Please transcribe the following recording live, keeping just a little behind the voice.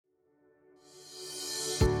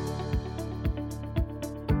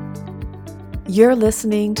You're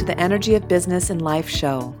listening to the Energy of Business and Life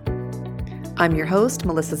show. I'm your host,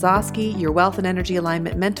 Melissa Zosky, your Wealth and Energy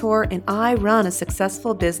Alignment mentor, and I run a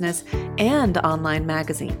successful business and online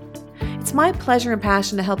magazine. It's my pleasure and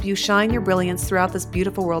passion to help you shine your brilliance throughout this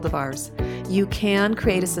beautiful world of ours. You can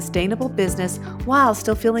create a sustainable business while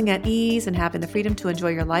still feeling at ease and having the freedom to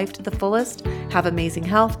enjoy your life to the fullest, have amazing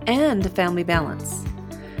health, and family balance.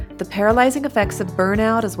 The paralyzing effects of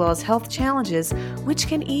burnout as well as health challenges, which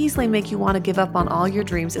can easily make you want to give up on all your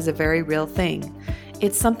dreams, is a very real thing.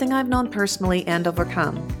 It's something I've known personally and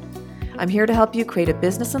overcome. I'm here to help you create a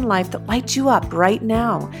business and life that lights you up right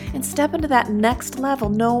now and step into that next level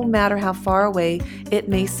no matter how far away it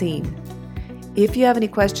may seem. If you have any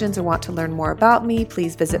questions or want to learn more about me,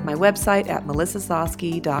 please visit my website at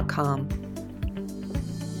melissazosky.com.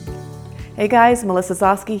 Hey guys, Melissa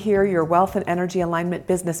Zosky here, your Wealth and Energy Alignment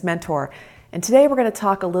business mentor. And today we're going to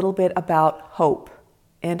talk a little bit about hope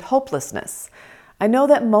and hopelessness. I know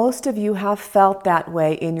that most of you have felt that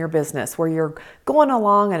way in your business, where you're going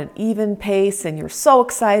along at an even pace and you're so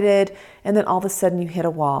excited, and then all of a sudden you hit a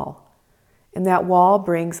wall. And that wall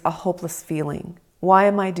brings a hopeless feeling. Why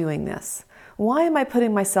am I doing this? Why am I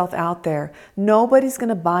putting myself out there? Nobody's going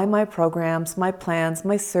to buy my programs, my plans,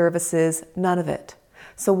 my services, none of it.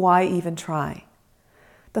 So why even try?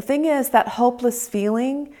 The thing is, that hopeless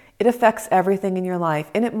feeling, it affects everything in your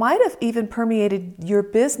life. And it might have even permeated your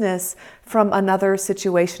business from another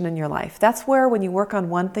situation in your life. That's where when you work on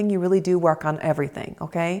one thing, you really do work on everything,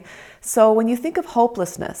 okay? So when you think of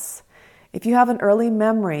hopelessness, if you have an early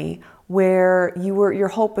memory where your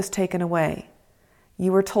hope was taken away,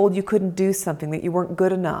 you were told you couldn't do something, that you weren't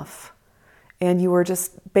good enough, and you were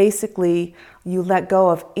just basically, you let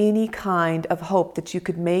go of any kind of hope that you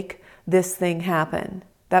could make this thing happen.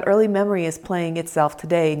 That early memory is playing itself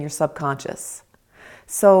today in your subconscious.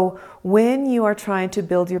 So when you are trying to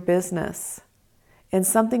build your business and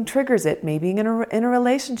something triggers it, maybe in a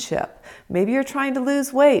relationship, maybe you're trying to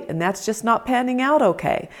lose weight and that's just not panning out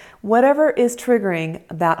okay. Whatever is triggering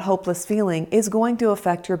that hopeless feeling is going to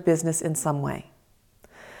affect your business in some way.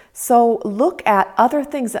 So look at other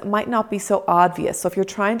things that might not be so obvious. So if you're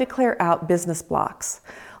trying to clear out business blocks,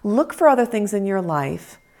 look for other things in your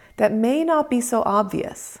life that may not be so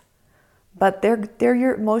obvious, but they're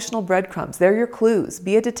your emotional breadcrumbs. They're your clues.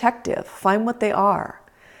 Be a detective. Find what they are.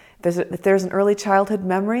 If there's an early childhood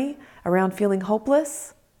memory around feeling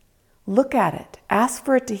hopeless, look at it. Ask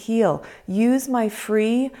for it to heal. Use my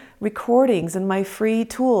free recordings and my free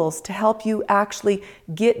tools to help you actually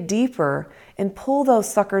get deeper and pull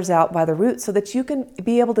those suckers out by the roots so that you can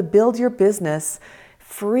be able to build your business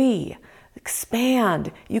free,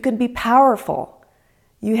 expand. You can be powerful.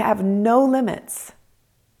 You have no limits.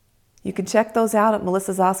 You can check those out at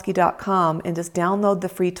melissazosky.com and just download the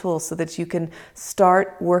free tools so that you can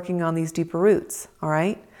start working on these deeper roots, all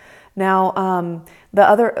right? Now,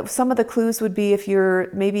 some of the clues would be if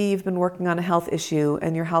maybe you've been working on a health issue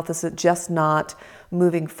and your health is just not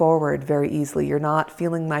moving forward very easily. You're not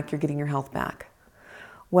feeling like you're getting your health back.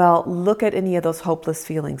 Well, look at any of those hopeless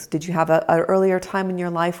feelings. Did you have an earlier time in your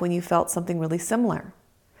life when you felt something really similar?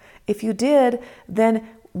 If you did, then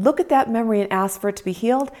look at that memory and ask for it to be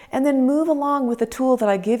healed, and then move along with the tool that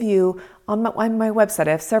I give you on my website.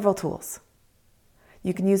 I have several tools.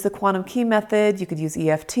 You can use the quantum key method, you could use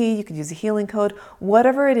EFT, you could use a healing code,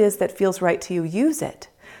 whatever it is that feels right to you, use it.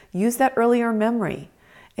 Use that earlier memory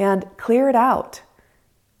and clear it out.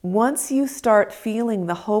 Once you start feeling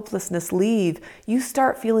the hopelessness leave, you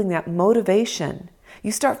start feeling that motivation.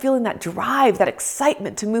 You start feeling that drive, that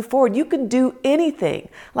excitement to move forward. You can do anything.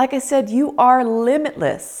 Like I said, you are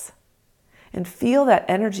limitless. And feel that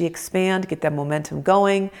energy expand, get that momentum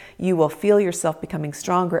going. You will feel yourself becoming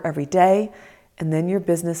stronger every day. And then your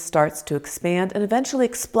business starts to expand and eventually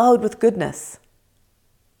explode with goodness.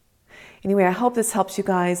 Anyway, I hope this helps you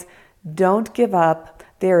guys. Don't give up.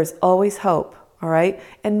 There is always hope, all right?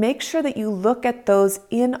 And make sure that you look at those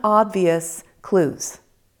inobvious clues.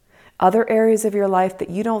 Other areas of your life that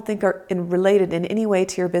you don't think are related in any way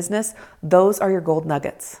to your business, those are your gold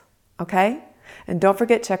nuggets, okay? And don't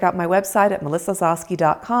forget, check out my website at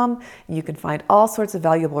melissazosky.com. You can find all sorts of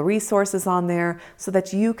valuable resources on there so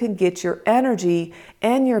that you can get your energy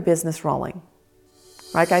and your business rolling.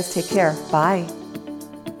 All right, guys, take care. Bye.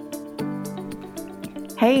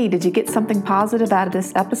 Hey, did you get something positive out of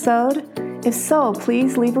this episode? If so,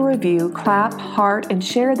 please leave a review, clap, heart, and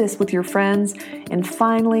share this with your friends. And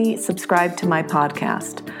finally, subscribe to my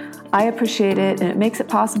podcast. I appreciate it, and it makes it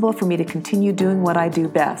possible for me to continue doing what I do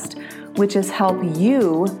best, which is help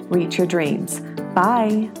you reach your dreams.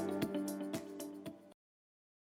 Bye.